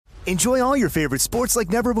Enjoy all your favorite sports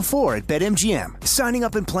like never before at BetMGM. Signing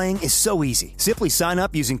up and playing is so easy. Simply sign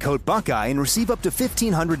up using code Buckeye and receive up to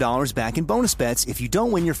 $1,500 back in bonus bets if you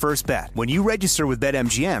don't win your first bet. When you register with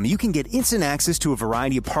BetMGM, you can get instant access to a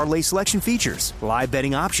variety of parlay selection features, live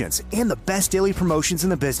betting options, and the best daily promotions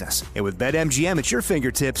in the business. And with BetMGM at your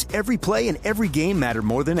fingertips, every play and every game matter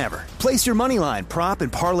more than ever. Place your moneyline, prop,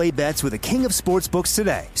 and parlay bets with the king of sportsbooks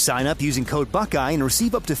today. Sign up using code Buckeye and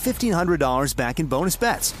receive up to $1,500 back in bonus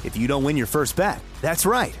bets if you don't win your first bet. That's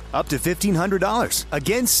right, up to $1,500.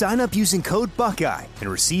 Again, sign up using code Buckeye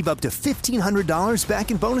and receive up to $1,500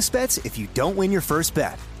 back in bonus bets if you don't win your first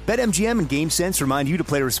bet. BetMGM and GameSense remind you to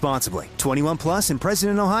play responsibly. 21 plus and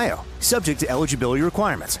present in Ohio. Subject to eligibility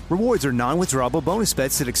requirements. Rewards are non-withdrawable bonus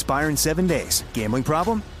bets that expire in 7 days. Gambling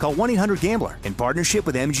problem? Call 1-800-GAMBLER in partnership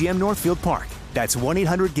with MGM Northfield Park. That's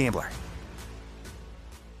 1-800-GAMBLER.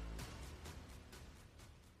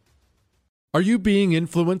 Are you being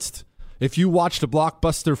influenced? If you watched a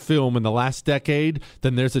blockbuster film in the last decade,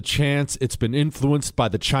 then there's a chance it's been influenced by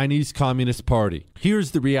the Chinese Communist Party.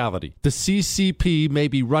 Here's the reality. The CCP may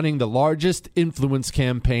be running the largest influence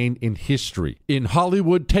campaign in history. In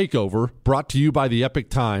Hollywood Takeover, brought to you by the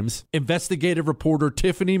Epic Times, investigative reporter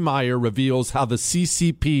Tiffany Meyer reveals how the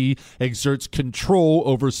CCP exerts control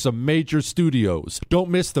over some major studios.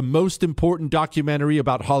 Don't miss the most important documentary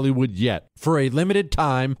about Hollywood yet. For a limited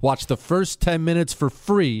time, watch the first 10 minutes for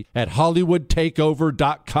free at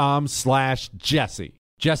HollywoodTakeover.com/Jesse.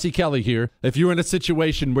 Jesse Kelly here. If you're in a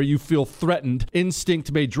situation where you feel threatened,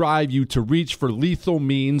 instinct may drive you to reach for lethal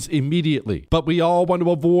means immediately. But we all want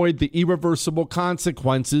to avoid the irreversible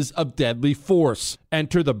consequences of deadly force.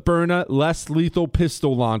 Enter the Byrna less lethal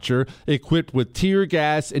pistol launcher equipped with tear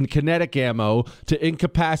gas and kinetic ammo to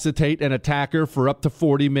incapacitate an attacker for up to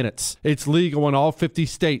 40 minutes. It's legal in all 50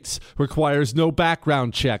 states, requires no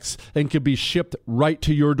background checks, and can be shipped right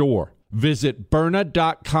to your door. Visit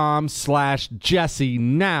Byrna.com/Jesse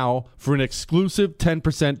now for an exclusive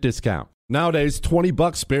 10% discount. Nowadays,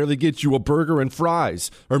 $20 barely gets you a burger and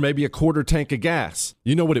fries, or maybe a quarter tank of gas.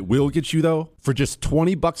 You know what it will get you, though? For just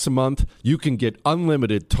 $20 a month, you can get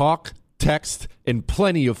unlimited talk, text, and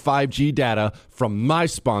plenty of 5G data from my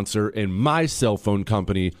sponsor and my cell phone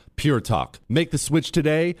company, Pure Talk. Make the switch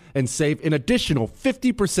today and save an additional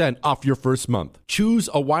 50% off your first month. Choose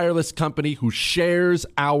a wireless company who shares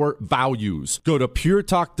our values. Go to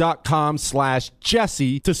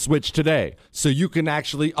puretalk.com/Jesse to switch today so you can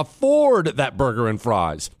actually afford that burger and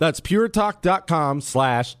fries. That's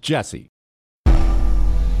puretalk.com/Jesse.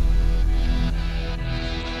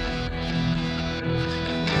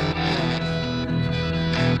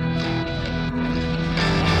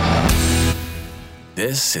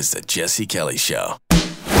 This is the Jesse Kelly Show. It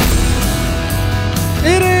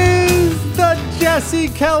is the Jesse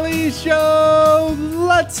Kelly Show.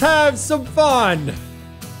 Let's have some fun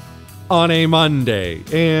on a Monday.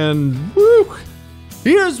 And woo,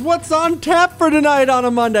 here's what's on tap for tonight on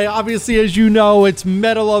a Monday. Obviously, as you know, it's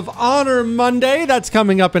Medal of Honor Monday. That's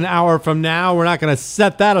coming up an hour from now. We're not going to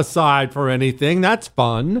set that aside for anything. That's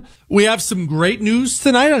fun. We have some great news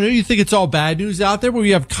tonight. I know you think it's all bad news out there, but we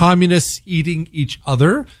have communists eating each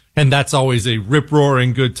other, and that's always a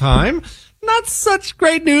rip-roaring good time. Not such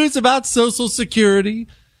great news about Social Security.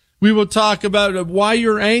 We will talk about why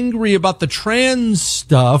you're angry about the trans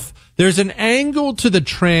stuff. There's an angle to the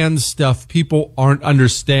trans stuff people aren't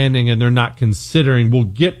understanding and they're not considering. We'll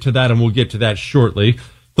get to that, and we'll get to that shortly.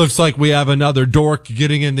 Looks like we have another dork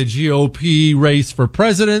getting in the GOP race for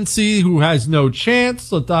presidency who has no chance.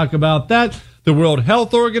 We'll talk about that. The World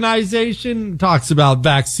Health Organization talks about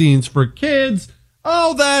vaccines for kids.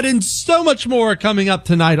 All that and so much more coming up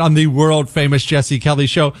tonight on the world-famous Jesse Kelly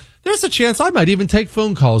Show. There's a chance I might even take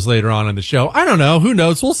phone calls later on in the show. I don't know. Who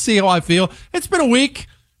knows? We'll see how I feel. It's been a week,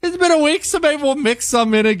 so maybe we'll mix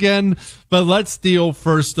some in again. But let's deal,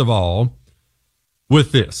 first of all,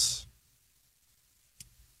 with this.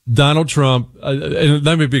 Donald Trump, and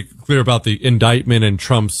let me be clear about the indictment and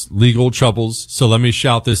Trump's legal troubles. So let me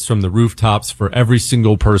shout this from the rooftops for every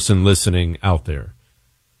single person listening out there.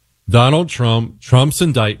 Donald Trump, Trump's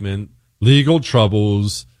indictment, legal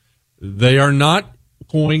troubles, they are not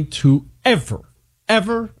going to ever,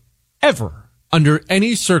 under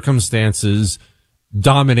any circumstances,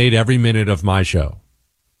 dominate every minute of my show.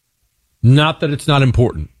 Not that it's not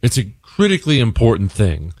important. It's a critically important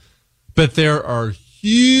thing. But there are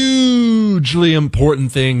hugely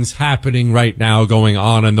important things happening right now going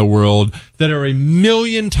on in the world that are a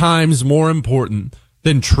million times more important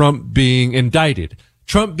than Trump being indicted.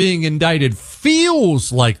 Trump being indicted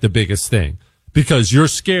feels like the biggest thing, because you're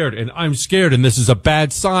scared and I'm scared and this is a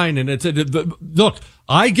bad sign. And look,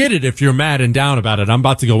 I get it if you're mad and down about it. I'm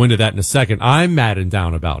about to go into that in a second. I'm mad and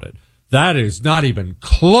down about it. That is not even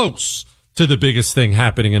close to the biggest thing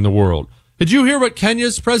happening in the world. Did you hear what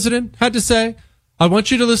Kenya's president had to say? I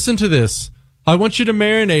want you to listen to this. I want you to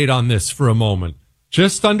marinate on this for a moment.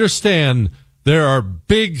 Just understand there are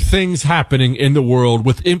big things happening in the world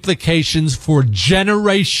with implications for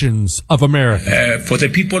generations of America. For the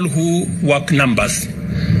people who work numbers,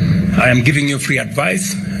 I am giving you free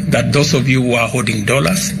advice that those of you who are holding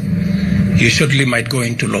dollars, you surely might go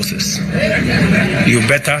into losses. You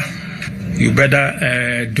better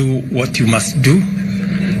do what you must do,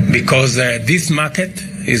 because this market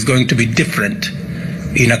is going to be different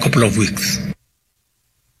in a couple of weeks.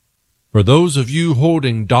 For those of you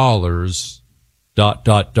holding dollars, ...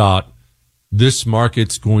 this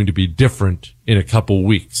market's going to be different in a couple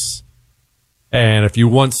weeks. And if you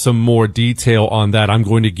want some more detail on that, I'm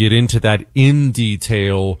going to get into that in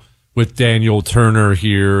detail with Daniel Turner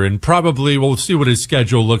here, and probably we'll see what his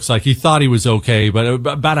schedule looks like. He thought he was okay, but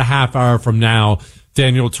about a half hour from now,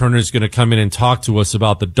 Daniel Turner is going to come in and talk to us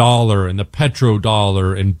about the dollar and the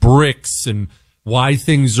petrodollar and BRICS and why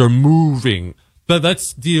things are moving. But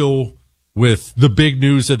let's deal with the big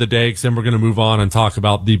news of the day, because then we're going to move on and talk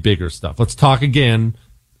about the bigger stuff. Let's talk again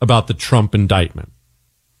about the Trump indictment.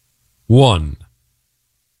 One,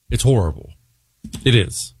 it's horrible. It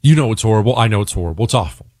is. You know it's horrible. I know it's horrible. It's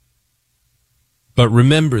awful. But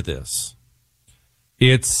remember this.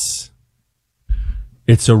 It's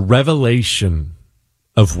a revelation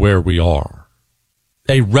of where we are.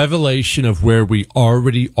 A revelation of where we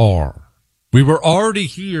already are. We were already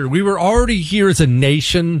here. We were already here as a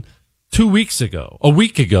nation 2 weeks ago, a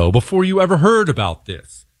week ago, before you ever heard about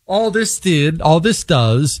this. All this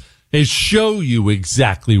does is show you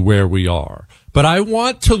exactly where we are. But I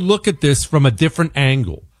want to look at this from a different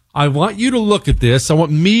angle. I want you to look at this. I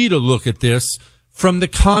want me to look at this from the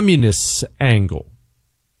communists' angle.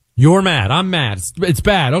 You're mad. I'm mad. It's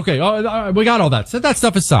bad. Okay. We got all that. Set that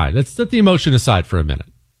stuff aside. Let's set the emotion aside for a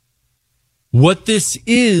minute. What this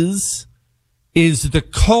is the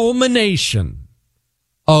culmination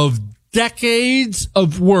of decades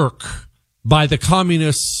of work by the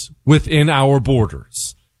communists within our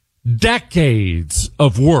borders. Decades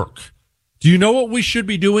of work. Do you know what we should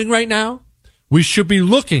be doing right now? We should be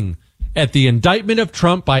looking at the indictment of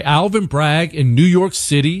Trump by Alvin Bragg in New York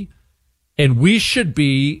City, and we should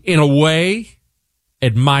be, in a way,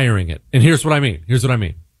 admiring it. And here's what I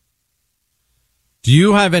mean. Do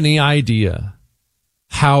you have any idea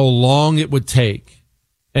how long it would take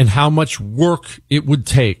and how much work it would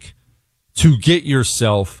take to get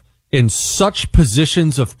yourself in such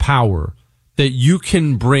positions of power that you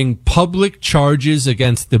can bring public charges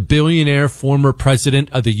against the billionaire former president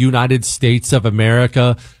of the United States of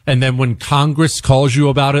America, and then when Congress calls you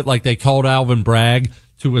about it, like they called Alvin Bragg,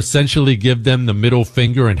 to essentially give them the middle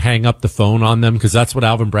finger and hang up the phone on them, because that's what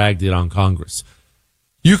Alvin Bragg did on Congress.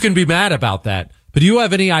 You can be mad about that, but do you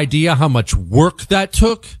have any idea how much work that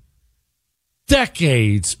took?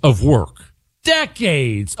 Decades of work.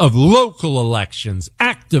 Decades of local elections,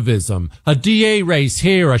 activism, a DA race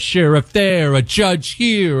here, a sheriff there, a judge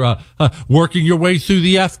here, working your way through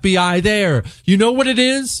the FBI there. You know what it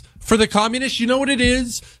is for the communists? You know what it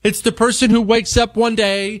is? It's the person who wakes up one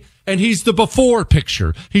day and he's the before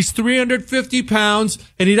picture. He's 350 pounds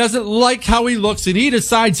and he doesn't like how he looks and he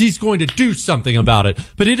decides he's going to do something about it.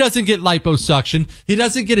 But he doesn't get liposuction. He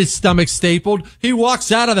doesn't get his stomach stapled. He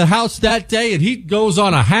walks out of the house that day and he goes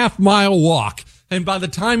on a half-mile walk. And by the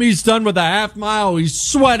time he's done with a half mile, he's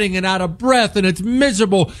sweating and out of breath and it's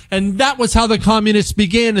miserable. And that was how the communists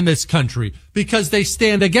began in this country, because they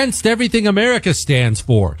stand against everything America stands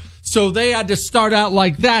for. So they had to start out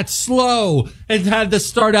like that, slow, and had to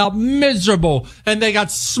start out miserable. And they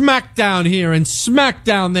got smacked down here and smacked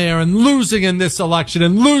down there and losing in this election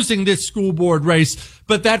and losing this school board race.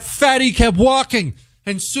 But that fatty kept walking,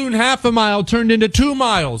 and soon half a mile turned into 2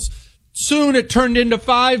 miles. Soon it turned into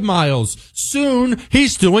 5 miles. Soon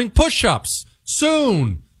he's doing push-ups.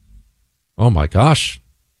 Soon. Oh my gosh.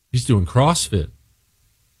 He's doing CrossFit.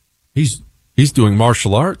 He's doing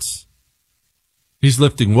martial arts. He's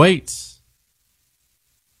lifting weights.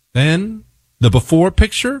 Then the before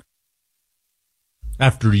picture,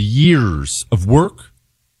 after years of work,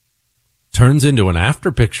 turns into an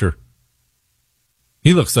after picture.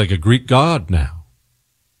 He looks like a Greek god now.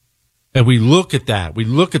 And we look at that. We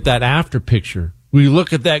look at that after picture. We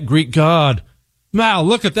look at that Greek god. Wow,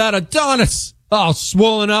 look at that Adonis. All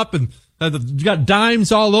swollen up and got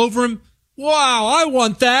dimes all over him. Wow, I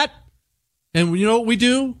want that. And you know what we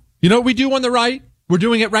do? You know what we do on the right? We're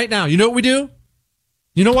doing it right now. You know what we do?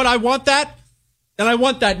 You know what? I want that, and I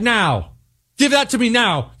want that now. Give that to me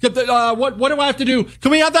now. What do I have to do?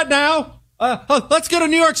 Can we have that now? Let's go to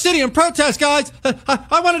New York City and protest, guys.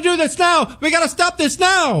 I want to do this now. We got to stop this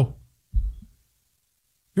now.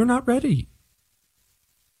 You're not ready.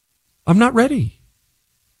 I'm not ready.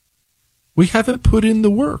 We haven't put in the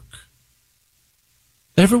work.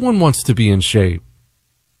 Everyone wants to be in shape.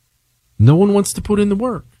 No one wants to put in the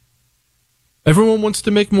work. Everyone wants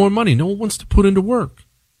to make more money. No one wants to put into work.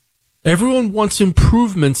 Everyone wants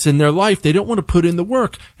improvements in their life. They don't want to put in the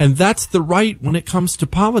work. And that's the right when it comes to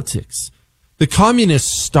politics. The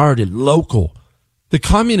communists started local. The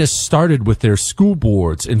communists started with their school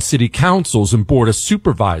boards and city councils and board of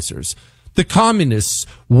supervisors. The communists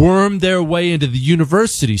wormed their way into the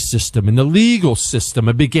university system and the legal system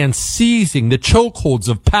and began seizing the chokeholds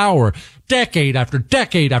of power decade after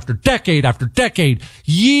decade after decade after decade,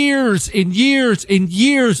 years and years and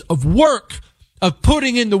years of work, of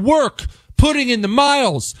putting in the work, putting in the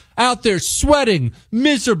miles, out there sweating,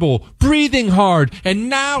 miserable, breathing hard, and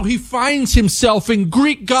now he finds himself in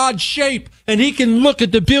Greek god shape, and he can look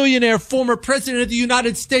at the billionaire former president of the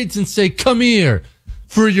United States and say, come here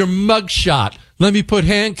for your mugshot. Let me put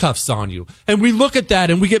handcuffs on you. And we look at that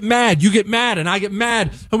and we get mad. You get mad and I get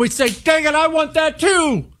mad, and we say, dang it, I want that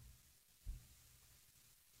too.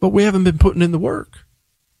 But we haven't been putting in the work.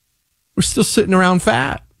 We're still sitting around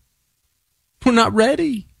fat. We're not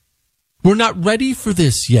ready. We're not ready for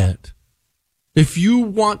this yet. If you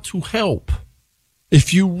want to help,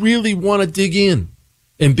 if you really want to dig in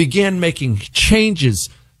and begin making changes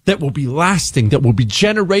that will be lasting, that will be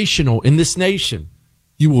generational in this nation,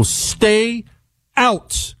 you will stay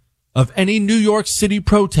out of any New York City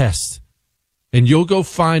protest, and you'll go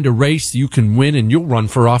find a race you can win, and you'll run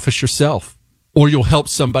for office yourself, or you'll help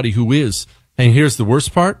somebody who is. And here's the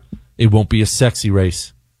worst part. It won't be a sexy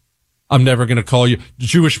race. I'm never going to call you.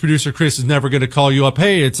 Jewish producer Chris is never going to call you up.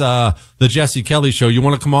 Hey, it's the Jesse Kelly Show. You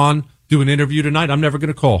want to come on, do an interview tonight? I'm never going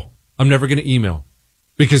to call. I'm never going to email,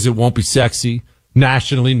 because it won't be sexy.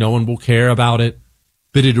 Nationally, no one will care about it,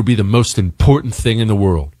 but it'll be the most important thing in the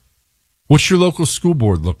world. What's your local school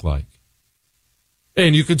board look like?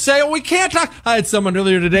 And you could say, oh, we can't talk. I had someone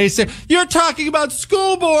earlier today say, you're talking about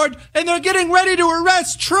school board and they're getting ready to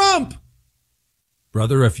arrest Trump.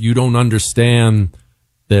 Brother, if you don't understand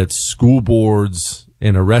that school boards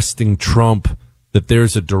and arresting Trump, that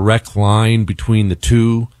there's a direct line between the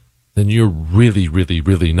two, then you're really, really,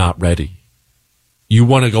 really not ready. You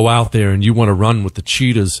want to go out there and you want to run with the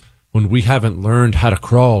cheetahs when we haven't learned how to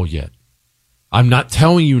crawl yet. I'm not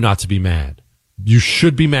telling you not to be mad. You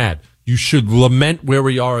should be mad. You should lament where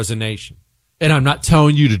we are as a nation. And I'm not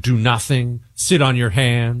telling you to do nothing, sit on your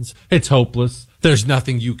hands. It's hopeless. There's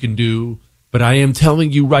nothing you can do. But I am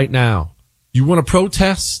telling you right now, you want to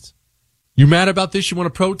protest? You mad about this? You want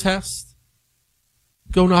to protest?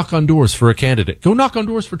 Go knock on doors for a candidate. Go knock on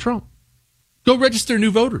doors for Trump. Go register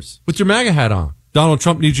new voters with your MAGA hat on. Donald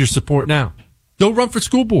Trump needs your support now. Go run for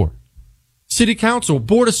school board, city council,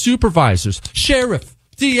 board of supervisors, sheriff,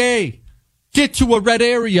 DA. Get to a red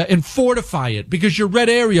area and fortify it, because your red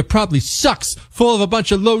area probably sucks, full of a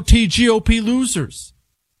bunch of low-T GOP losers.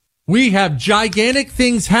 We have gigantic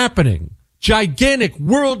things happening, gigantic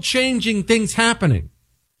world-changing things happening.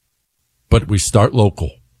 But we start local,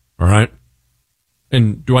 all right?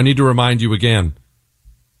 And do I need to remind you again,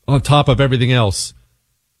 on top of everything else,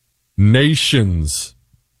 nations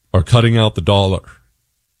are cutting out the dollar.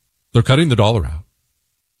 They're cutting the dollar out.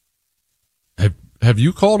 Have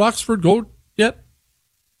you called Oxford Gold yet?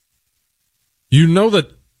 You know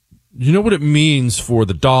what it means for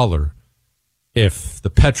the dollar if the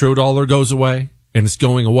petrodollar goes away, and it's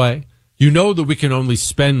going away. You know that we can only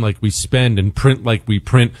spend like we spend and print like we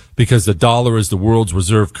print because the dollar is the world's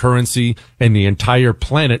reserve currency, and the entire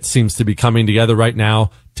planet seems to be coming together right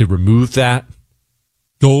now to remove that.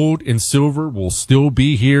 Gold and silver will still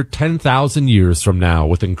be here 10,000 years from now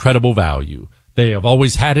with incredible value. They have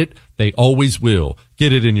always had it. They always will.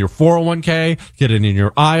 Get it in your 401k. Get it in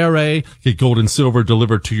your IRA. Get gold and silver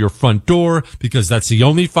delivered to your front door, because that's the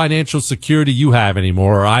only financial security you have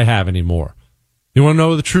anymore, or I have anymore. You want to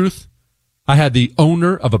know the truth? I had the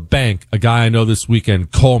owner of a bank, a guy I know this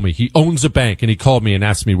weekend, call me. He owns a bank, and he called me and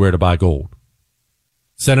asked me where to buy gold.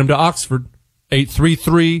 Send him to Oxford,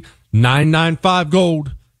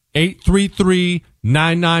 833-995-GOLD,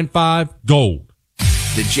 833-995-GOLD.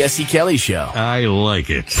 The Jesse Kelly Show I like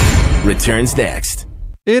it. returns next.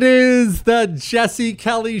 It is the Jesse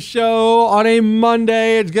Kelly Show on a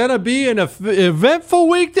Monday. It's going to be an eventful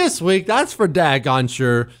week this week. That's for daggone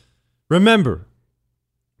sure. Remember,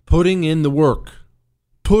 putting in the work.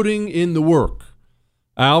 Putting in the work.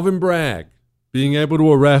 Alvin Bragg being able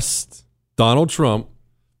to arrest Donald Trump.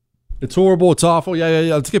 It's horrible. It's awful.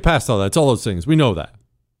 Yeah. Let's get past all that. It's all those things. We know that.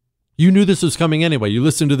 You knew this was coming anyway. You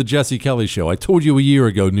listened to the Jesse Kelly show. I told you a year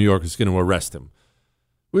ago New York was going to arrest him.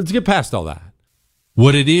 Let's get past all that.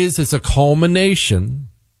 What it is a culmination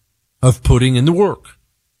of putting in the work.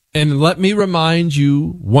 And let me remind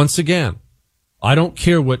you once again, I don't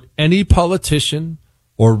care what any politician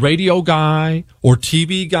or radio guy or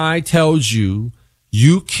TV guy tells you,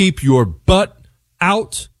 you keep your butt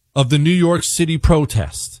out of the New York City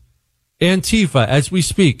protest. Antifa, as we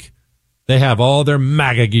speak, they have all their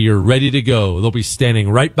MAGA gear ready to go. They'll be standing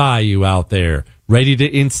right by you out there, ready to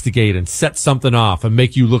instigate and set something off and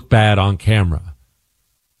make you look bad on camera.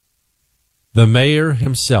 The mayor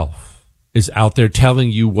himself is out there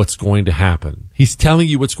telling you what's going to happen. He's telling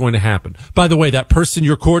you what's going to happen. By the way, that person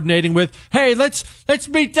you're coordinating with, hey, let's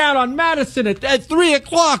meet down on Madison at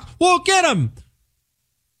 3:00. We'll get him.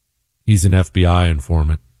 He's an FBI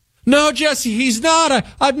informant. No, Jesse, he's not.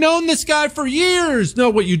 I've known this guy for years. No,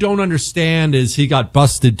 what you don't understand is he got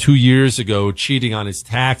busted 2 years ago cheating on his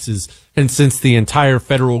taxes. And since the entire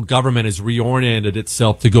federal government has reoriented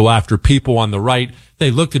itself to go after people on the right,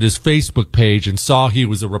 they looked at his Facebook page and saw he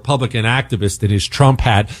was a Republican activist in his Trump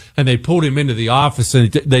hat, and they pulled him into the office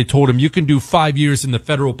and they told him, you can do 5 years in the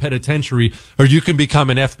federal penitentiary, or you can become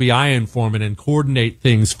an FBI informant and coordinate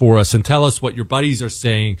things for us and tell us what your buddies are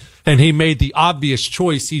saying. And he made the obvious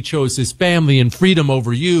choice. He chose his family and freedom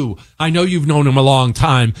over you. I know you've known him a long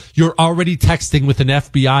time. You're already texting with an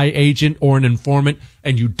FBI agent or an informant,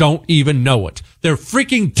 and you don't even know it. They're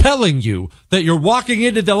freaking telling you that you're walking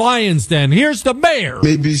into the lion's den. Here's the mayor.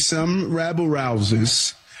 Maybe some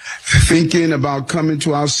rabble-rousers thinking about coming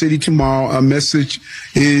to our city tomorrow. Our message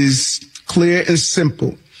is clear and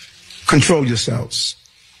simple. Control yourselves.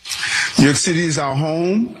 New York City is our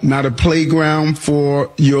home, not a playground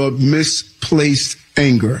for your misplaced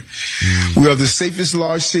anger. We are the safest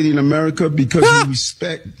large city in America because we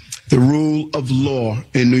respect the rule of law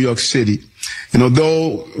in New York City. And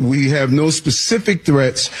although we have no specific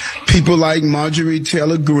threats, people like Marjorie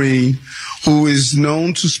Taylor Greene, who is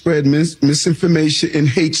known to spread misinformation and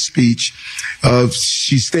hate speech,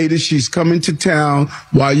 she stated she's coming to town.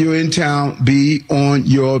 While you're in town, be on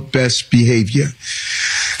your best behavior.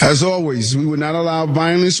 As always, we will not allow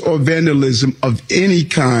violence or vandalism of any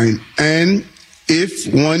kind. And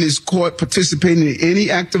if one is caught participating in any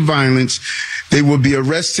act of violence, they will be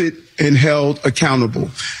arrested and held accountable,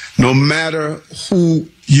 no matter who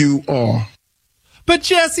you are. But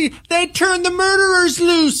Jesse, they turned the murderers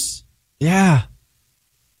loose. Yeah.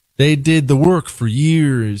 They did the work for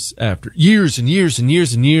years after years and years and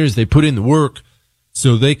years and years. They put in the work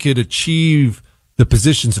so they could achieve the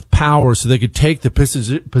positions of power, so they could take the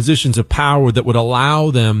positions of power that would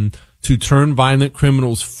allow them to turn violent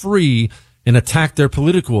criminals free and attack their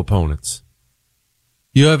political opponents.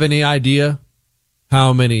 You have any idea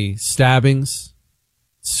how many stabbings,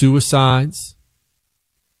 suicides,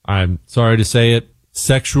 I'm sorry to say it,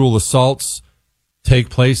 sexual assaults take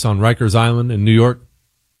place on Rikers Island in New York?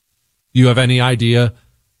 You have any idea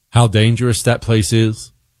how dangerous that place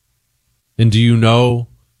is? And do you know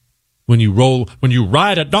when you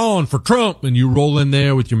ride at dawn for Trump and you roll in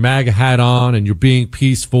there with your MAGA hat on and you're being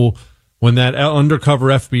peaceful, when that undercover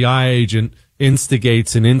FBI agent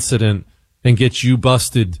instigates an incident and gets you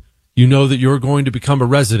busted, you know that you're going to become a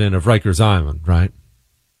resident of Rikers Island, right?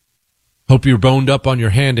 Hope you're boned up on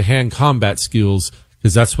your hand-to-hand combat skills,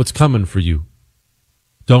 because that's what's coming for you.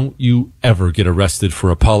 Don't you ever get arrested for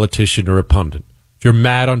a politician or a pundit. If you're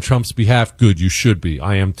mad on Trump's behalf, good, you should be.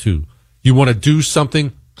 I am too. You want to do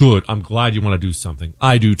something? Good. I'm glad you want to do something.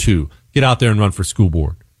 I do too. Get out there and run for school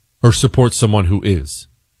board or support someone who is.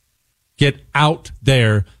 Get out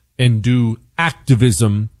there and do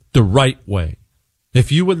activism the right way.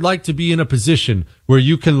 If you would like to be in a position where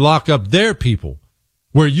you can lock up their people,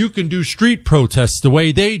 where you can do street protests the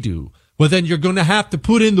way they do, well, then you're going to have to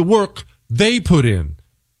put in the work they put in.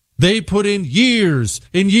 They put in years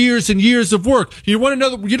and years and years of work. You want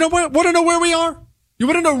to know where we are? You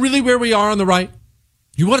want to know really where we are on the right?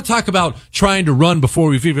 You want to talk about trying to run before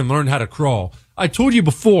we've even learned how to crawl? I told you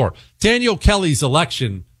before, Daniel Kelly's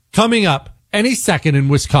election coming up any second in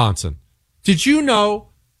Wisconsin. Did you know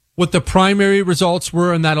what the primary results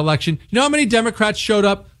were in that election? You know how many Democrats showed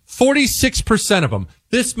up? 46% of them.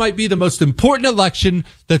 This might be the most important election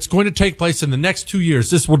that's going to take place in the next 2 years.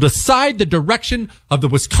 This will decide the direction of the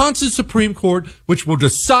Wisconsin Supreme Court, which will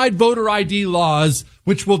decide voter ID laws,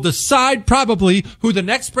 which will decide probably who the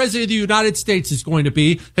next president of the United States is going to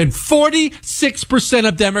be. And 46%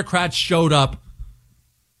 of Democrats showed up.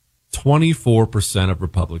 24% of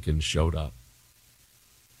Republicans showed up.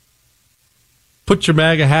 put your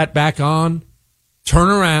MAGA hat back on, turn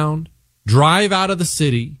around, drive out of the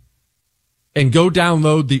city, and go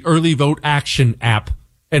download the Early Vote Action app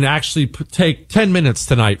and actually take 10 minutes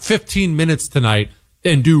tonight, 15 minutes tonight,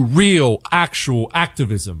 and do real, actual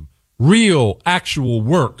activism, real, actual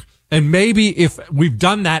work. And maybe if we've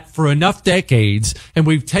done that for enough decades and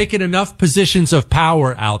we've taken enough positions of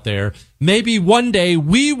power out there, maybe one day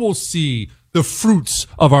we will see the fruits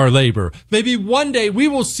of our labor. Maybe one day we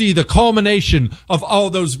will see the culmination of all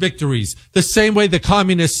those victories, the same way the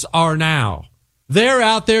communists are now. They're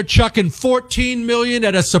out there chucking $14 million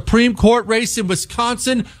at a Supreme Court race in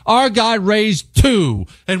Wisconsin. Our guy raised $2 million.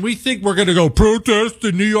 And we think we're going to go protest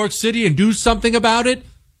in New York City and do something about it?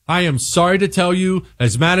 I am sorry to tell you,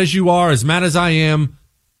 as mad as you are, as mad as I am,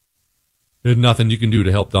 there's nothing you can do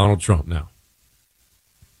to help Donald Trump now.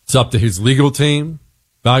 It's up to his legal team.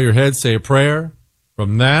 Bow your head, say a prayer.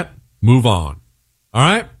 From that, move on. All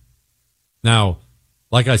right? Now,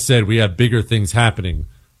 like I said, we have bigger things happening,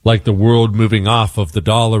 like the world moving off of the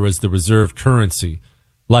dollar as the reserve currency,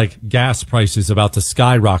 like gas prices about to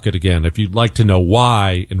skyrocket again. If you'd like to know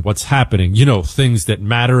why and what's happening, things that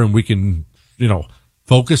matter and we can,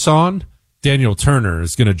 focus on, Daniel Turner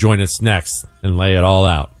is going to join us next and lay it all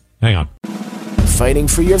out. Hang on. Fighting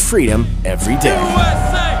for your freedom every day.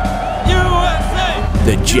 USA! USA!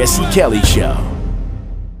 The Jesse Kelly Show.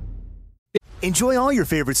 Enjoy all your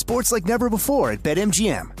favorite sports like never before at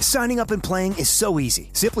BetMGM. Signing up and playing is so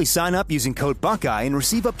easy. Simply sign up using code Buckeye and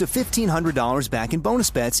receive up to $1,500 back in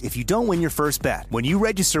bonus bets if you don't win your first bet. When you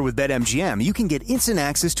register with BetMGM, you can get instant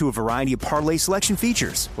access to a variety of parlay selection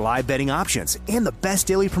features, live betting options, and the best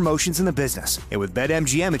daily promotions in the business. And with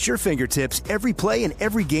BetMGM at your fingertips, every play and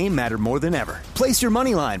every game matter more than ever. Place your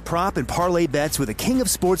moneyline, prop, and parlay bets with the king of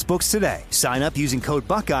sportsbooks today. Sign up using code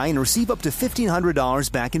Buckeye and receive up to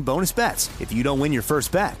 $1,500 back in bonus bets if you don't win your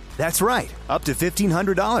first bet. That's right, up to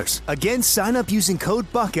 $1,500. Again, sign up using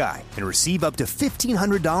code Buckeye and receive up to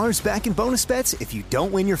 $1,500 back in bonus bets if you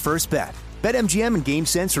don't win your first bet. BetMGM and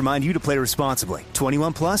GameSense remind you to play responsibly.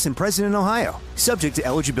 21 plus and present in Ohio. Subject to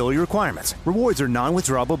eligibility requirements. Rewards are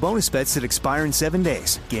non-withdrawable bonus bets that expire in 7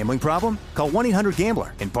 days. Gambling problem? Call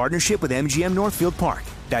 1-800-GAMBLER in partnership with MGM Northfield Park.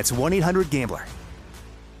 That's 1-800-GAMBLER.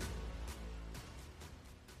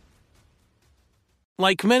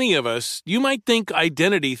 Like many of us, you might think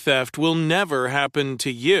identity theft will never happen to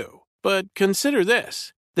you. But consider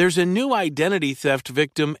this. There's a new identity theft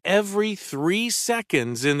victim every 3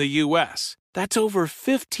 seconds in the U.S. That's over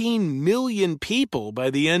 15 million people by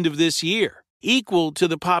the end of this year, equal to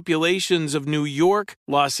the populations of New York,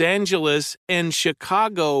 Los Angeles, and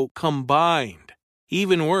Chicago combined.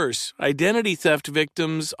 Even worse, identity theft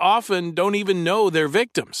victims often don't even know they're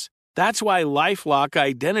victims. That's why LifeLock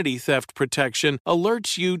Identity Theft Protection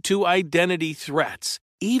alerts you to identity threats,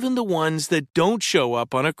 even the ones that don't show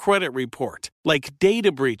up on a credit report, like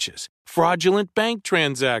data breaches, fraudulent bank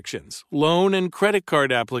transactions, loan and credit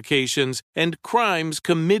card applications, and crimes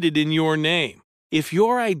committed in your name. If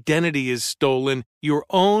your identity is stolen, your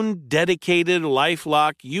own dedicated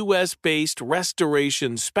LifeLock U.S.-based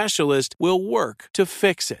restoration specialist will work to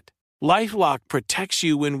fix it. LifeLock protects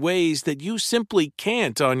you in ways that you simply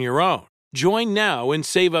can't on your own. Join now and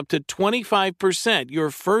save up to 25% your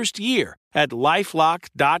first year at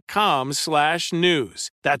LifeLock.com/news.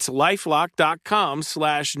 That's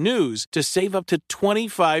LifeLock.com/news to save up to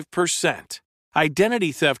 25%.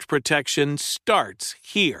 Identity theft protection starts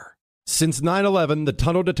here. Since 9/11, the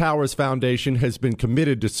Tunnel to Towers Foundation has been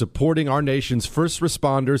committed to supporting our nation's first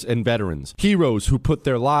responders and veterans, heroes who put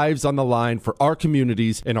their lives on the line for our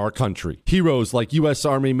communities and our country. Heroes like U.S.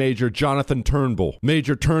 Army Major Jonathan Turnbull.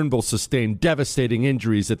 Major Turnbull sustained devastating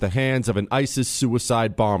injuries at the hands of an ISIS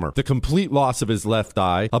suicide bomber. The complete loss of his left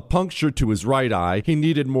eye, a puncture to his right eye, he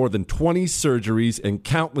needed more than 20 surgeries and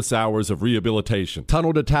countless hours of rehabilitation.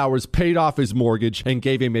 Tunnel to Towers paid off his mortgage and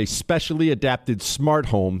gave him a specially adapted smart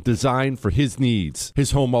home designed for his needs. His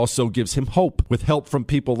home also gives him hope. With help from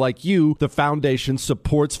people like you, the foundation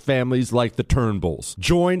supports families like the Turnbulls.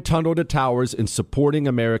 Join Tunnel to Towers in supporting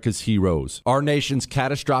America's heroes. Our nation's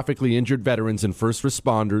catastrophically injured veterans and first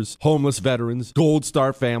responders, homeless veterans, Gold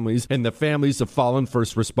Star families, and the families of fallen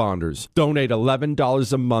first responders. Donate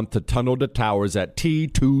 $11 a month to Tunnel to Towers at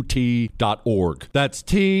T2T.org. That's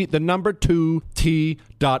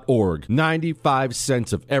T2T.org. 95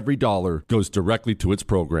 cents of every dollar goes directly to its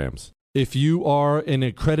programs. If you are an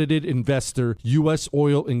accredited investor, U.S.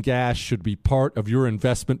 oil and gas should be part of your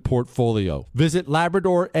investment portfolio. Visit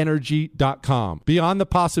LabradorEnergy.com. Beyond the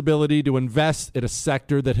possibility to invest in a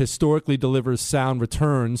sector that historically delivers sound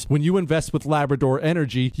returns, when you invest with Labrador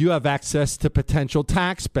Energy, you have access to potential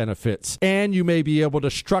tax benefits, and you may be able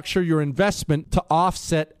to structure your investment to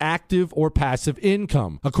offset active or passive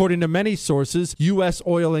income. According to many sources, U.S.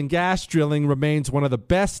 oil and gas drilling remains one of the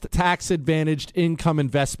best tax-advantaged income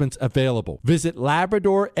investments available. Visit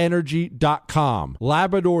LabradorEnergy.com.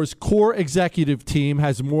 Labrador's core executive team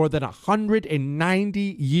has more than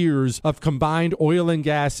 190 years of combined oil and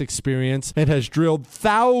gas experience and has drilled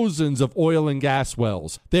thousands of oil and gas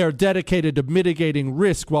wells. They are dedicated to mitigating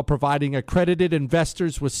risk while providing accredited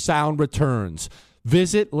investors with sound returns.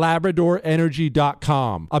 Visit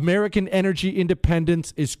LabradorEnergy.com. American energy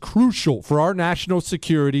independence is crucial for our national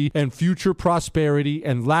security and future prosperity,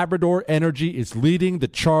 and Labrador Energy is leading the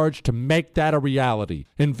charge to make that a reality.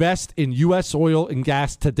 Invest in U.S. oil and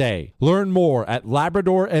gas today. Learn more at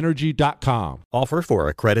LabradorEnergy.com. Offer for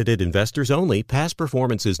accredited investors only. Past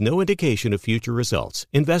performance is no indication of future results.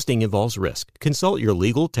 Investing involves risk. Consult your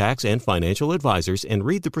legal, tax, and financial advisors and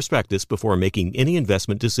read the prospectus before making any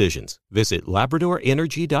investment decisions. Visit LabradorEnergy.com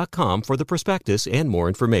for the prospectus and more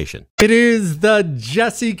information. It is the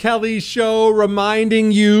Jesse Kelly Show,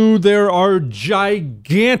 reminding you there are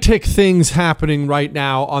gigantic things happening right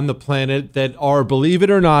now on the planet that are, believe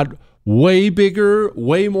it or not, way bigger,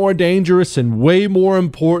 way more dangerous, and way more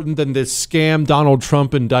important than this scam Donald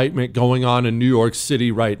Trump indictment going on in New York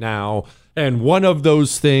City right now. And one of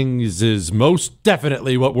those things is most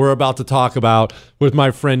definitely what we're about to talk about with my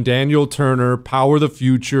friend Daniel Turner. Power the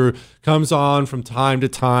Future comes on from time to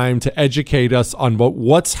time to educate us on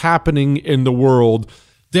what's happening in the world.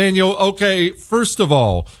 Daniel, okay, first of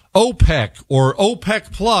all, OPEC or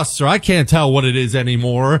OPEC Plus, or I can't tell what it is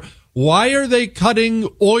anymore. Why are they cutting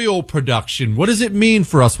oil production? What does it mean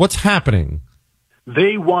for us? What's happening?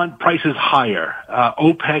 They want prices higher.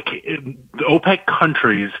 The OPEC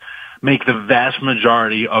countries make the vast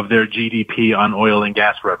majority of their GDP on oil and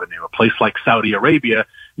gas revenue. A place like Saudi Arabia,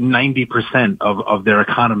 90% of their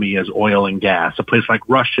economy is oil and gas. A place like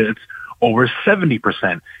Russia, it's over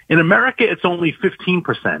 70%. In America, it's only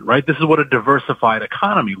 15%, right? This is what a diversified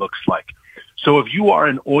economy looks like. So if you are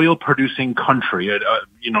an oil-producing country, which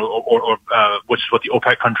is what the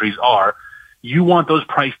OPEC countries are, you want those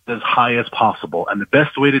prices as high as possible. And the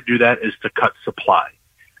best way to do that is to cut supply.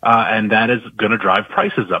 And that is going to drive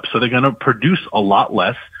prices up. So they're going to produce a lot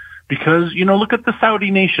less because, look at the Saudi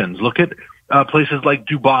nations. Look at places like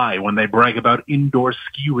Dubai when they brag about indoor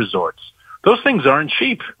ski resorts. Those things aren't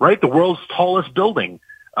cheap, right? The world's tallest building,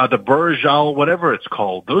 the Burj Al whatever it's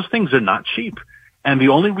called, those things are not cheap. And the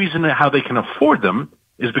only reason how they can afford them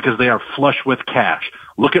is because they are flush with cash.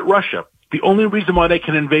 Look at Russia. The only reason why they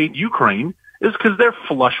can invade Ukraine is because they're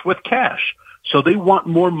flush with cash. So they want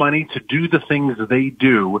more money to do the things they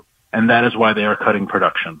do, and that is why they are cutting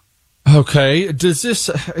production. Okay.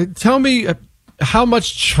 Tell me how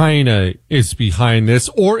much China is behind this,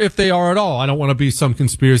 or if they are at all. I don't want to be some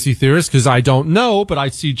conspiracy theorist because I don't know, but I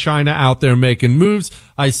see China out there making moves.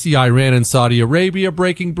 I see Iran and Saudi Arabia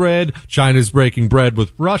breaking bread. China's breaking bread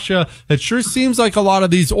with Russia. It sure seems like a lot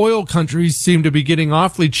of these oil countries seem to be getting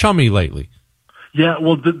awfully chummy lately. Yeah,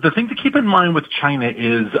 well, the thing to keep in mind with China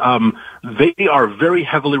is they are very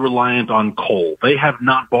heavily reliant on coal. They have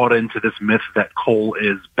not bought into this myth that coal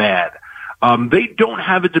is bad. They don't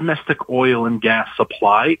have a domestic oil and gas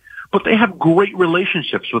supply, but they have great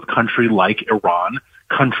relationships with countries like Iran,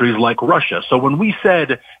 countries like Russia. So when we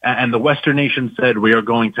said, and the Western nations said, we are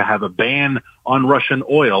going to have a ban on Russian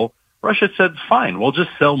oil, Russia said, fine, we'll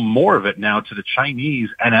just sell more of it now to the Chinese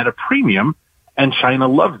and at a premium. And China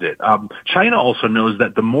loved it. China also knows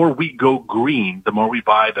that the more we go green, the more we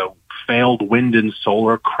buy the failed wind and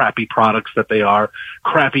solar crappy products that they are,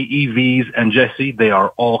 crappy EVs. And Jesse, they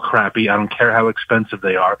are all crappy. I don't care how expensive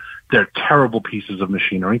they are. They're terrible pieces of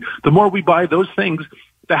machinery. The more we buy those things,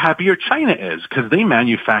 the happier China is because they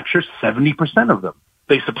manufacture 70% of them.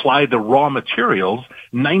 They supply the raw materials.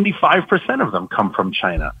 95% of them come from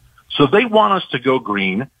China. So they want us to go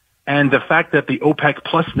green. And the fact that the OPEC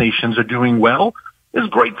Plus nations are doing well is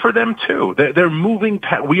great for them, too. They're moving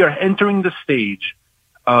past. We are entering the stage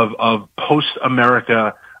of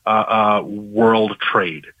post-America world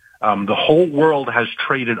trade. The whole world has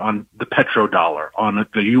traded on the petrodollar, on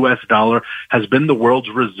the U.S. dollar has been the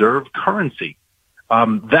world's reserve currency.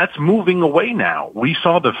 That's moving away now. We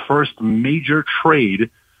saw the first major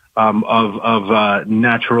trade of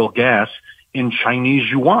natural gas in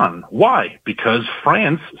Chinese yuan. Why? Because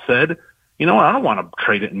France said, I don't want to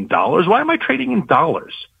trade it in dollars. Why am I trading in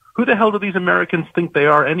dollars? Who the hell do these Americans think they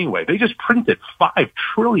are anyway? They just printed 5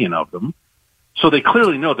 trillion of them. So they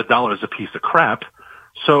clearly know the dollar is a piece of crap.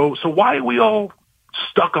 So why are we all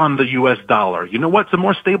stuck on the U.S. dollar? You know what's a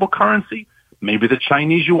more stable currency? Maybe the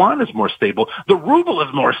Chinese yuan is more stable. The ruble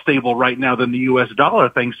is more stable right now than the U.S. dollar,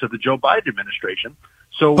 thanks to the Joe Biden administration.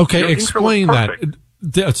 So okay, explain that.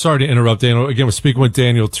 Sorry to interrupt, Daniel. Again, we're speaking with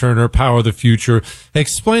Daniel Turner, Power of the Future.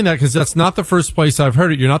 Explain that, because that's not the first place I've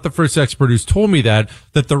heard it. You're not the first expert who's told me that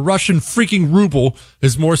the Russian freaking ruble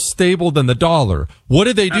is more stable than the dollar. What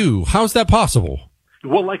did they do? How's that possible?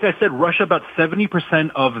 Well, like I said, Russia, about 70%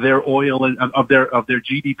 of their oil and of their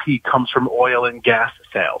GDP comes from oil and gas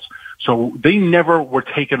sales. So they never were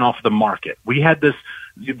taken off the market. We had this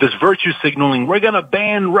virtue signaling, we're going to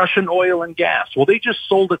ban Russian oil and gas. Well, they just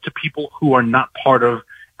sold it to people who are not part of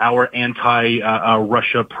our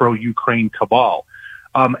anti-Russia, pro-Ukraine cabal.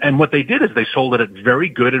 And what they did is they sold it at very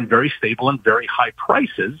good and very stable and very high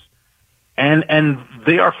prices. And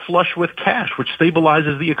they are flush with cash, which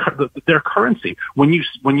stabilizes their currency. When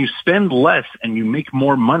you spend less and you make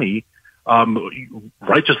more money,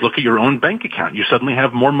 right, just look at your own bank account. You suddenly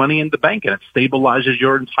have more money in the bank, and it stabilizes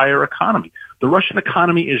your entire economy. The Russian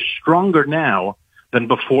economy is stronger now than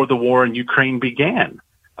before the war in Ukraine began.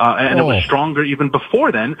 And it was stronger even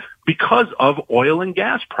before then because of oil and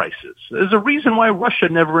gas prices. There's a reason why Russia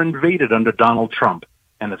never invaded under Donald Trump.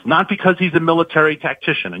 And it's not because he's a military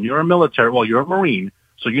tactician, and you're a Marine,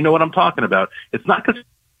 so you know what I'm talking about. It's not because he's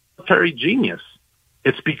a military genius.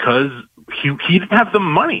 It's because he didn't have the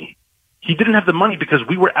money. He didn't have the money because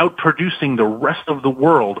we were outproducing the rest of the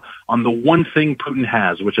world on the one thing Putin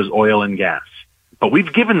has, which is oil and gas. But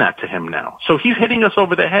we've given that to him now. So he's hitting us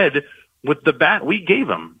over the head with the bat we gave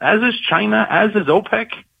him, as is China, as is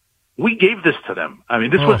OPEC. We gave this to them. I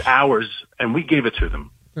mean, this was ours, and we gave it to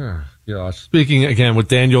them. Gosh. Speaking again with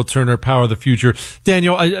Daniel Turner, Power of the Future.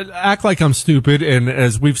 Daniel, I act like I'm stupid, and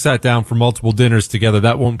as we've sat down for multiple dinners together,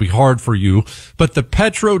 that won't be hard for you. But the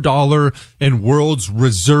petrodollar and world's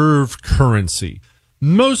reserve currency,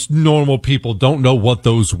 most normal people don't know what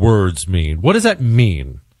those words mean. What does that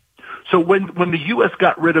mean? So when the U.S.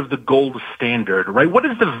 got rid of the gold standard, right, what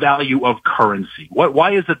is the value of currency?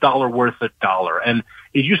 Why is a dollar worth $1? And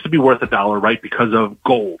it used to be worth $1, right, because of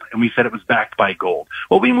gold, and we said it was backed by gold.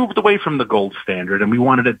 Well, we moved away from the gold standard, and we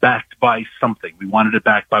wanted it backed by something. We wanted it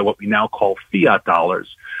backed by what we now call fiat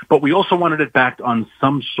dollars, but we also wanted it backed on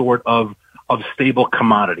some sort of stable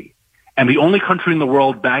commodity. And the only country in the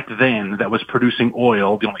world back then that was producing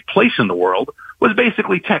oil, the only place in the world, was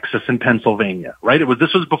basically Texas and Pennsylvania, right?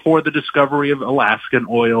 This was before the discovery of Alaskan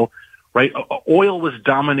oil, right? Oil was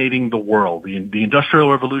dominating the world. The Industrial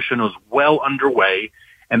Revolution was well underway,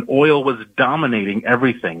 and oil was dominating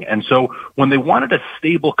everything. And so when they wanted a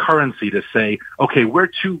stable currency to say, okay, we're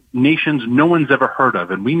two nations no one's ever heard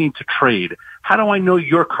of, and we need to trade, how do I know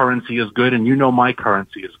your currency is good and you know my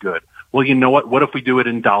currency is good? Well, you know what? What if we do it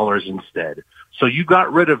in dollars instead? So you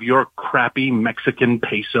got rid of your crappy Mexican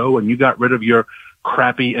peso, and you got rid of your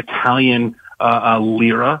crappy Italian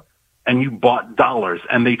lira, and you bought dollars.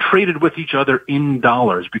 And they traded with each other in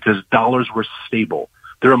dollars because dollars were stable.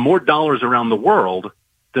 There are more dollars around the world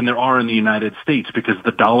than there are in the United States because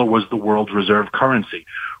the dollar was the world's reserve currency.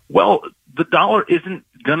 Well, the dollar isn't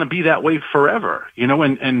going to be that way forever, you know,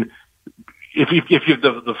 and if you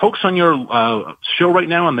the folks on your show right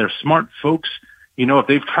now, and they're smart folks, you know, if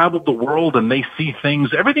they've traveled the world and they see things,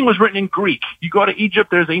 everything was written in Greek. You go to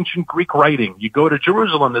Egypt, there's ancient Greek writing. You go to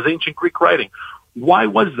Jerusalem, there's ancient Greek writing. Why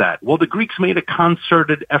was that? Well, the Greeks made a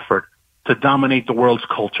concerted effort to dominate the world's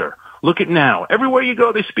culture. Look at now. Everywhere you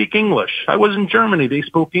go, they speak English. I was in Germany, they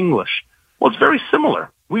spoke English. Well, it's very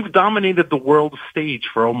similar. We've dominated the world stage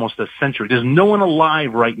for almost a century. There's no one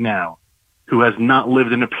alive right now who has not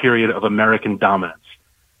lived in a period of American dominance.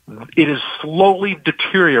 It is slowly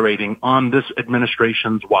deteriorating on this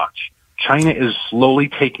administration's watch. China is slowly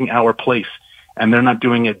taking our place, and they're not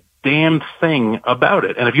doing a damn thing about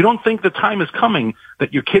it. And if you don't think the time is coming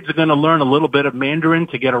that your kids are going to learn a little bit of Mandarin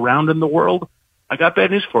to get around in the world, I got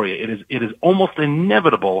bad news for you. It is almost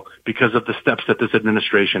inevitable because of the steps that this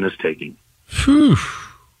administration is taking. Whew.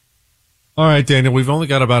 All right, Daniel, we've only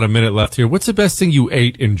got about a minute left here. What's the best thing you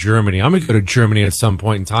ate in Germany? I'm going to go to Germany at some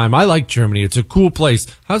point in time. I like Germany. It's a cool place.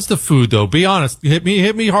 How's the food, though? Be honest. Hit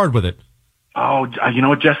me hard with it. Oh, you know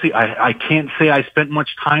what, Jesse? I can't say I spent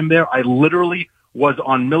much time there. I literally was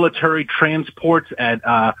on military transports at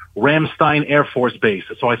Ramstein Air Force Base.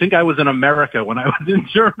 So I think I was in America when I was in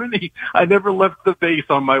Germany. I never left the base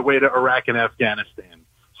on my way to Iraq and Afghanistan.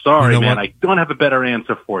 Sorry, man. I don't have a better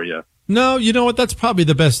answer for you. No, you know what? That's probably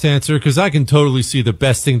the best answer because I can totally see the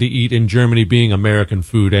best thing to eat in Germany being American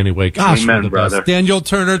food anyway. Gosh, amen, brother. Best. Daniel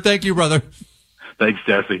Turner, thank you, brother. Thanks,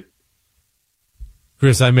 Jesse.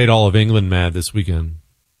 Chris, I made all of England mad this weekend.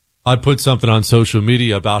 I put something on social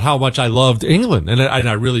media about how much I loved England, and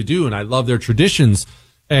I really do, and I love their traditions,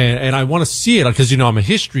 and I want to see it because, I'm a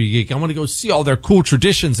history geek. I want to go see all their cool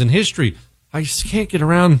traditions and history. I just can't get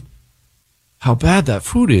around how bad that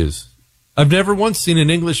food is. I've never once seen an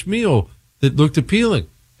English meal that looked appealing.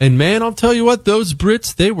 And, man, I'll tell you what, those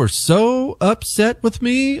Brits, they were so upset with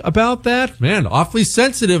me about that. Man, awfully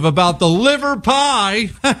sensitive about the liver pie.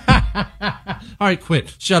 All right,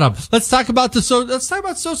 quit. Shut up. Let's talk about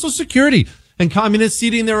Social Security and communists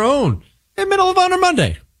eating their own in Medal of Honor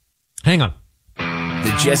Monday. Hang on.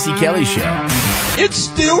 The Jesse Kelly Show. It's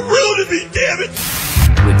still real to me, damn it.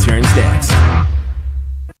 Returns next.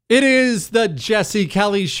 It is the Jesse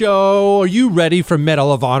Kelly Show. Are you ready for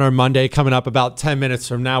Medal of Honor Monday coming up about 10 minutes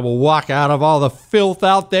from now? We'll walk out of all the filth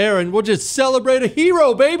out there and we'll just celebrate a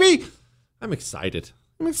hero, baby. I'm excited.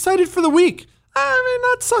 I'm excited for the week. I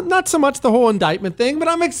mean, not so much the whole indictment thing, but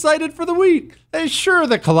I'm excited for the week. And sure,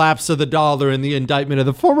 the collapse of the dollar and the indictment of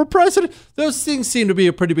the former president, those things seem to be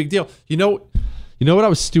a pretty big deal. You know what I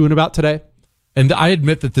was stewing about today? And I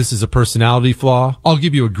admit that this is a personality flaw. I'll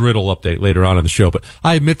give you a griddle update later on in the show, but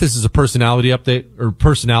I admit this is a personality update or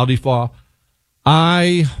personality flaw.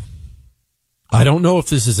 I don't know if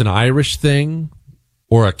this is an Irish thing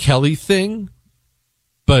or a Kelly thing,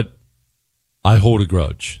 but I hold a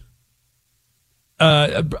grudge.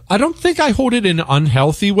 I don't think I hold it in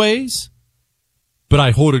unhealthy ways, but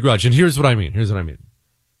I hold a grudge. And here's what I mean.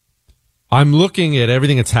 I'm looking at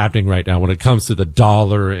everything that's happening right now when it comes to the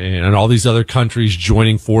dollar and all these other countries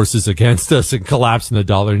joining forces against us and collapsing the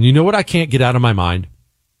dollar. And you know what I can't get out of my mind?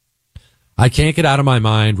 I can't get out of my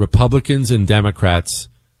mind Republicans and Democrats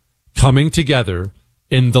coming together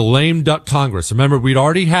in the lame duck Congress. Remember, we'd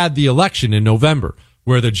already had the election in November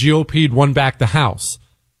where the GOP had won back the House.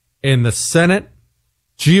 In the Senate,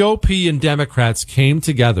 GOP and Democrats came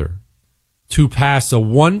together to pass a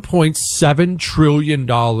 $1.7 trillion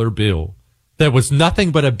bill that was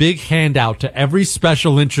nothing but a big handout to every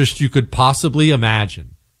special interest you could possibly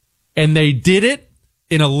imagine. And they did it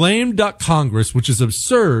in a lame duck Congress, which is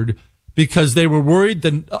absurd because they were worried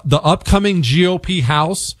that the upcoming GOP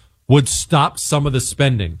House would stop some of the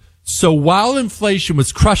spending. So while inflation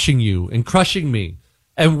was crushing you and crushing me,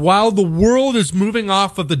 and while the world is moving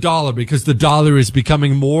off of the dollar because the dollar is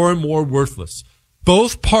becoming more and more worthless,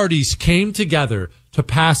 both parties came together to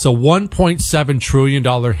pass a $1.7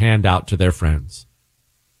 trillion handout to their friends.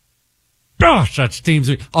 Gosh, that steams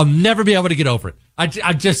me. I'll never be able to get over it.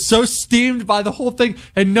 I'm just so steamed by the whole thing,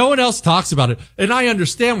 and no one else talks about it. And I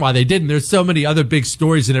understand why they didn't. There's so many other big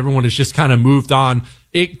stories, and everyone has just kind of moved on.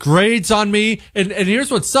 It grades on me, and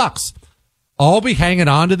here's what sucks. I'll be hanging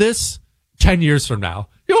on to this 10 years from now.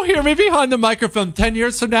 You'll hear me behind the microphone 10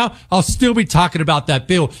 years from now. I'll still be talking about that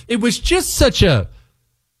bill. It was just such a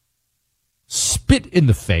spit in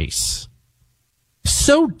the face.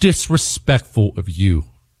 So disrespectful of you.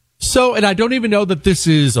 And I don't even know that this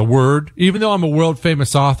is a word, even though I'm a world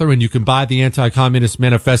famous author and you can buy the Anti-Communist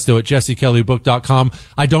Manifesto at jessekellybook.com.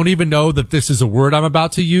 I don't even know that this is a word I'm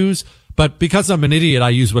about to use, but because I'm an idiot, I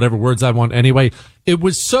use whatever words I want anyway. It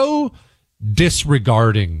was so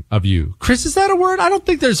disregarding of you. Chris, is that a word? I don't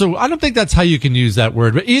think that's how you can use that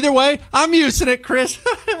word, but either way, I'm using it, Chris.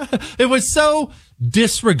 It was so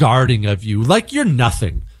disregarding of you. Like you're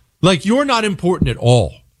nothing. Like you're not important at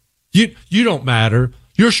all. You don't matter.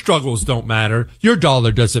 Your struggles don't matter. Your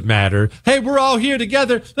dollar doesn't matter. Hey, we're all here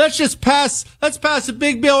together. Let's pass a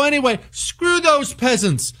big bill anyway. Screw those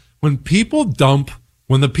peasants. When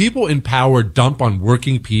the people in power dump on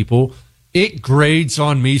working people, it grades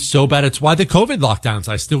on me so bad. It's why the COVID lockdowns,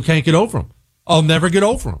 I still can't get over them. I'll never get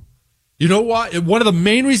over them. You know what? One of the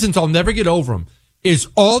main reasons I'll never get over them is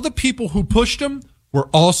all the people who pushed them were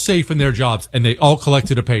all safe in their jobs and they all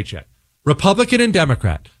collected a paycheck. Republican and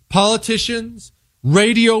Democrat, politicians,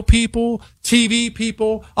 radio people, TV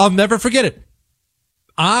people, I'll never forget it.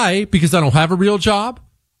 Because I don't have a real job,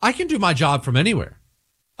 I can do my job from anywhere.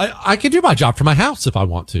 I can do my job from my house if I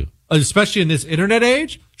want to, especially in this internet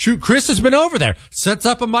age. Shoot, Chris has been over there, sets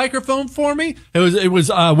up a microphone for me. It was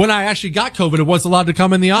when I actually got COVID, it wasn't allowed to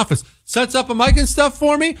come in the office. Sets up a mic and stuff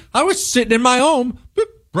for me. I was sitting in my home,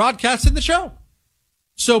 broadcasting the show.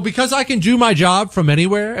 So because I can do my job from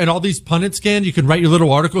anywhere and all these pundits can, you can write your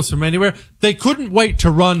little articles from anywhere. They couldn't wait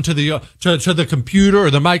to run to the, to the computer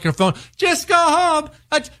or the microphone. Just go home.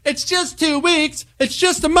 It's just 2 weeks. It's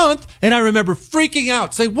just a month. And I remember freaking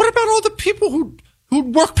out saying, what about all the people who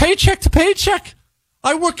work paycheck to paycheck?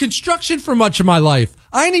 I work construction for much of my life.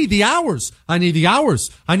 I need the hours. I need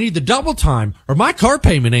the double time, or my car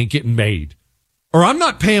payment ain't getting made, or I'm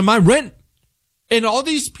not paying my rent. And all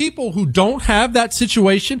these people who don't have that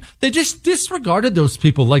situation, they just disregarded those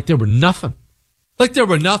people like they were nothing. Like they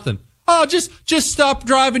were nothing. Oh, just stop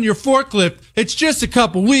driving your forklift. It's just a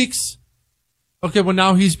couple weeks. Okay, well,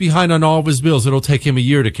 now he's behind on all of his bills. It'll take him a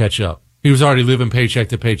year to catch up. He was already living paycheck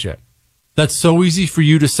to paycheck. That's so easy for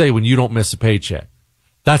you to say when you don't miss a paycheck.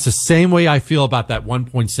 That's the same way I feel about that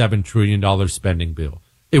 $1.7 trillion spending bill.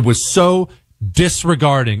 It was so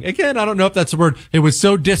disregarding. Again, I don't know if that's a word. It was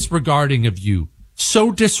so disregarding of you.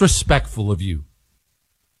 So disrespectful of you.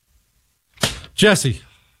 Jesse,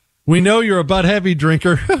 we know you're a Bud Heavy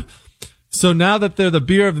drinker. So now that they're the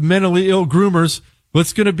beer of the mentally ill groomers,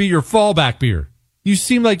 what's going to be your fallback beer? You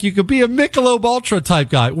seem like you could be a Michelob Ultra type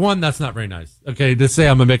guy. One, that's not very nice. Okay, to say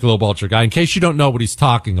I'm a Michelob Ultra guy. In case you don't know what he's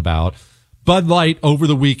talking about, Bud Light over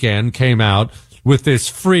the weekend came out with this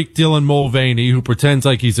freak Dylan Mulvaney who pretends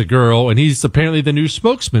like he's a girl, and he's apparently the new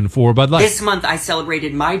spokesman for Bud Light. This month I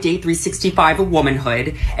celebrated my day 365 of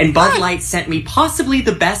womanhood, and Bud Light sent me possibly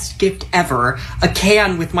the best gift ever, a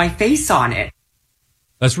can with my face on it.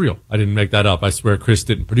 That's real. I didn't make that up. I swear Chris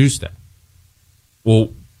didn't produce that. Well,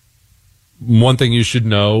 one thing you should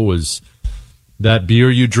know is that beer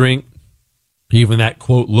you drink, even that,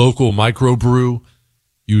 quote, local microbrew,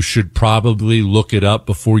 you should probably look it up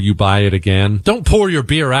before you buy it again. Don't pour your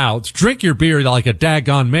beer out. Drink your beer like a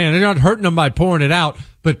daggone man. You're not hurting them by pouring it out.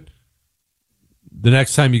 But the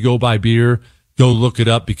next time you go buy beer, go look it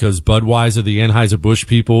up, because Budweiser, the Anheuser-Busch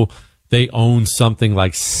people, they own something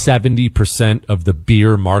like 70% of the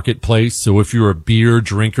beer marketplace. So if you're a beer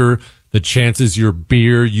drinker, the chances your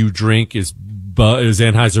beer you drink is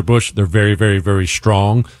Anheuser-Busch, they're very, very, very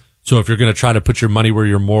strong. So if you're going to try to put your money where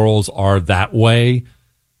your morals are that way,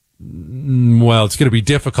 well, it's going to be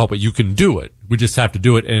difficult, but you can do it. We just have to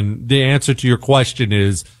do it. And the answer to your question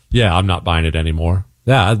is, yeah, I'm not buying it anymore.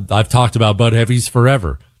 Yeah, I've talked about Bud Heavies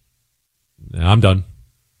forever. I'm done.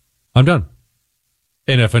 And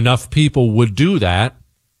if enough people would do that,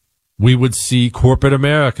 we would see corporate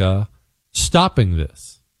America stopping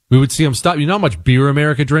this. We would see them stop. You know how much beer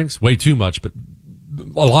America drinks? Way too much, but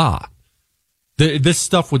a lot. This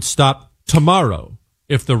stuff would stop tomorrow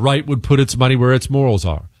if the right would put its money where its morals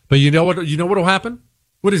are. But you know what will happen?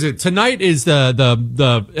 What is it? Tonight is the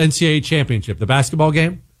NCAA championship, the basketball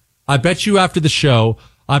game. I bet you after the show,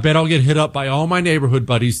 I bet I'll get hit up by all my neighborhood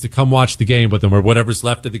buddies to come watch the game with them, or whatever's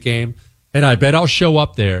left of the game. And I bet I'll show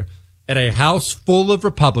up there at a house full of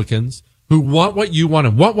Republicans who want what you want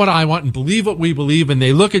and want what I want and believe what we believe. And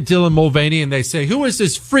they look at Dylan Mulvaney and they say, who is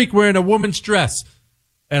this freak wearing a woman's dress?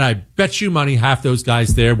 And I bet you money half those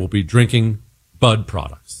guys there will be drinking Bud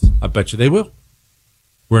products. I bet you they will.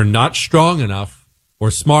 We're not strong enough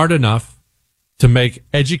or smart enough to make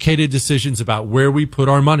educated decisions about where we put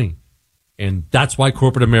our money. And that's why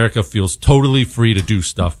corporate America feels totally free to do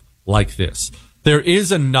stuff like this. There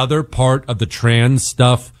is another part of the trans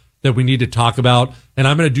stuff that we need to talk about, and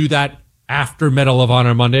I'm going to do that after Medal of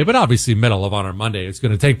Honor Monday. But obviously Medal of Honor Monday is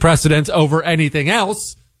going to take precedence over anything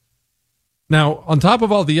else. Now, on top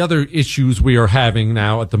of all the other issues we are having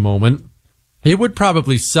now at the moment, it would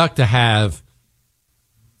probably suck to have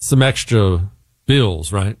some extra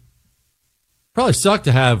bills, right? Probably suck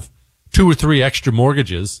to have 2 or 3 extra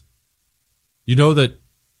mortgages. You know that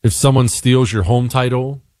if someone steals your home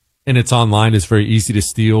title and it's online, it's very easy to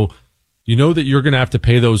steal. You know that you're going to have to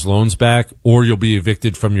pay those loans back or you'll be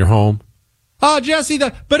evicted from your home. Oh, Jesse,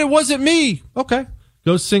 but it wasn't me. Okay.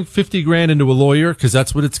 Go sink $50,000 into a lawyer, because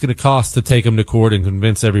that's what it's going to cost to take them to court and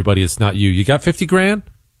convince everybody it's not you. You got $50,000?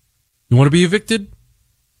 You want to be evicted?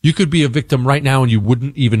 You could be a victim right now and you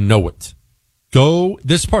wouldn't even know it.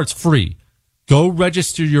 This part's free. Go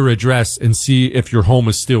register your address and see if your home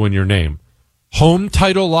is still in your name.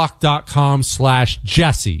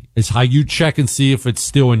 HomeTitleLock.com/Jesse is how you check and see if it's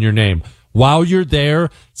still in your name. While you're there,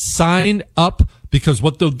 sign up, because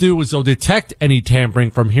what they'll do is they'll detect any tampering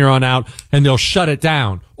from here on out and they'll shut it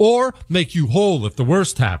down or make you whole if the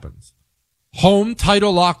worst happens.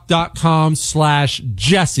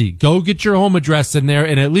 HomeTitleLock.com/Jesse. Go get your home address in there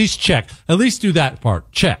and at least check. At least do that part.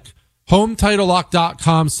 Check.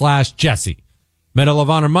 HomeTitleLock.com/Jesse. Medal of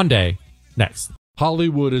Honor Monday, next.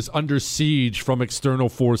 Hollywood is under siege from external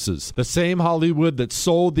forces. The same Hollywood that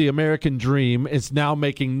sold the American dream is now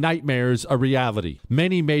making nightmares a reality.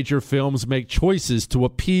 Many major films make choices to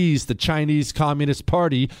appease the Chinese Communist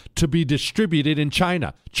Party to be distributed in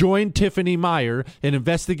China. Join Tiffany Meyer, an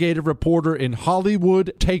investigative reporter in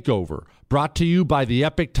Hollywood Takeover, brought to you by the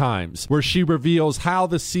Epic Times, where she reveals how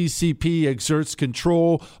the CCP exerts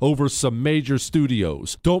control over some major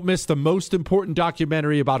studios. Don't miss the most important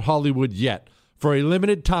documentary about Hollywood yet. For a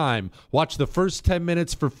limited time, watch the first 10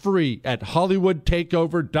 minutes for free at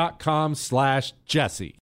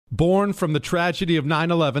hollywoodtakeover.com/Jesse. Born from the tragedy of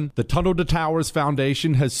 9/11, the Tunnel to Towers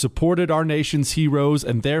Foundation has supported our nation's heroes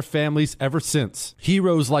and their families ever since.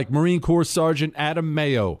 Heroes like Marine Corps Sergeant Adam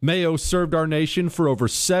Mayo. Mayo served our nation for over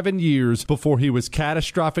 7 years before he was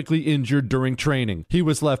catastrophically injured during training. He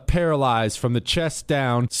was left paralyzed from the chest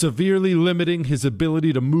down, severely limiting his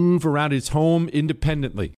ability to move around his home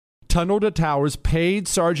independently. Tunnel to Towers paid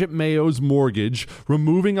Sergeant Mayo's mortgage,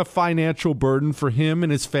 removing a financial burden for him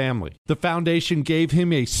and his family. The foundation gave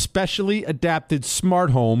him a specially adapted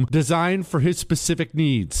smart home designed for his specific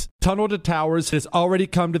needs. Tunnel to Towers has already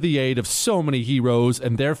come to the aid of so many heroes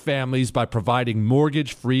and their families by providing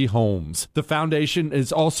mortgage-free homes. The foundation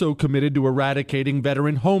is also committed to eradicating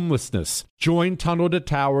veteran homelessness. Join Tunnel to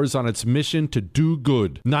Towers on its mission to do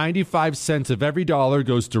good. 95 cents of every dollar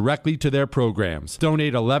goes directly to their programs.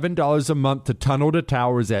 Donate $11 a month to Tunnel to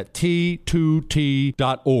Towers at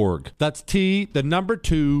T2T.org. That's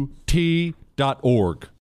T2T.org.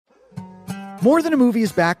 More Than a Movie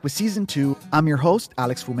is back with Season 2. I'm your host,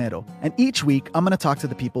 Alex Fumero, and each week I'm going to talk to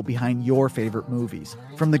the people behind your favorite movies.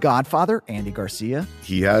 From The Godfather, Andy Garcia.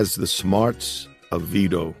 He has the smarts of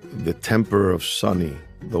Vito, the temper of Sonny,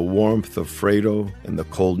 the warmth of Fredo, and the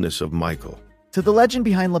coldness of Michael. To the legend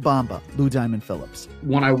behind La Bamba, Lou Diamond Phillips.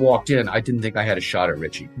 When I walked in, I didn't think I had a shot at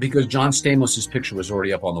Richie because John Stamos' picture was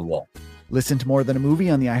already up on the wall. Listen to More Than a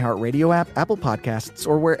Movie on the iHeartRadio app, Apple Podcasts,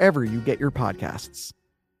 or wherever you get your podcasts.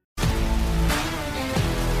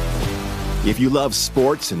 If you love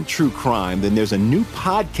sports and true crime, then there's a new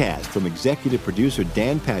podcast from executive producer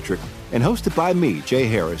Dan Patrick and hosted by me, Jay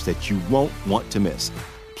Harris, that you won't want to miss.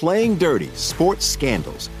 Playing Dirty: Sports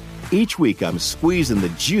Scandals. Each week, I'm squeezing the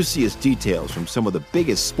juiciest details from some of the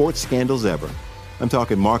biggest sports scandals ever. I'm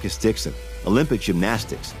talking Marcus Dixon, Olympic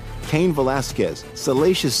gymnastics, Cain Velasquez,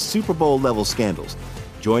 salacious Super Bowl-level scandals.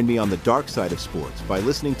 Join me on the dark side of sports by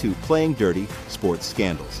listening to Playing Dirty: Sports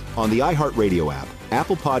Scandals on the iHeartRadio app,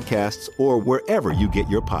 Apple Podcasts, or wherever you get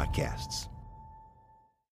your podcasts.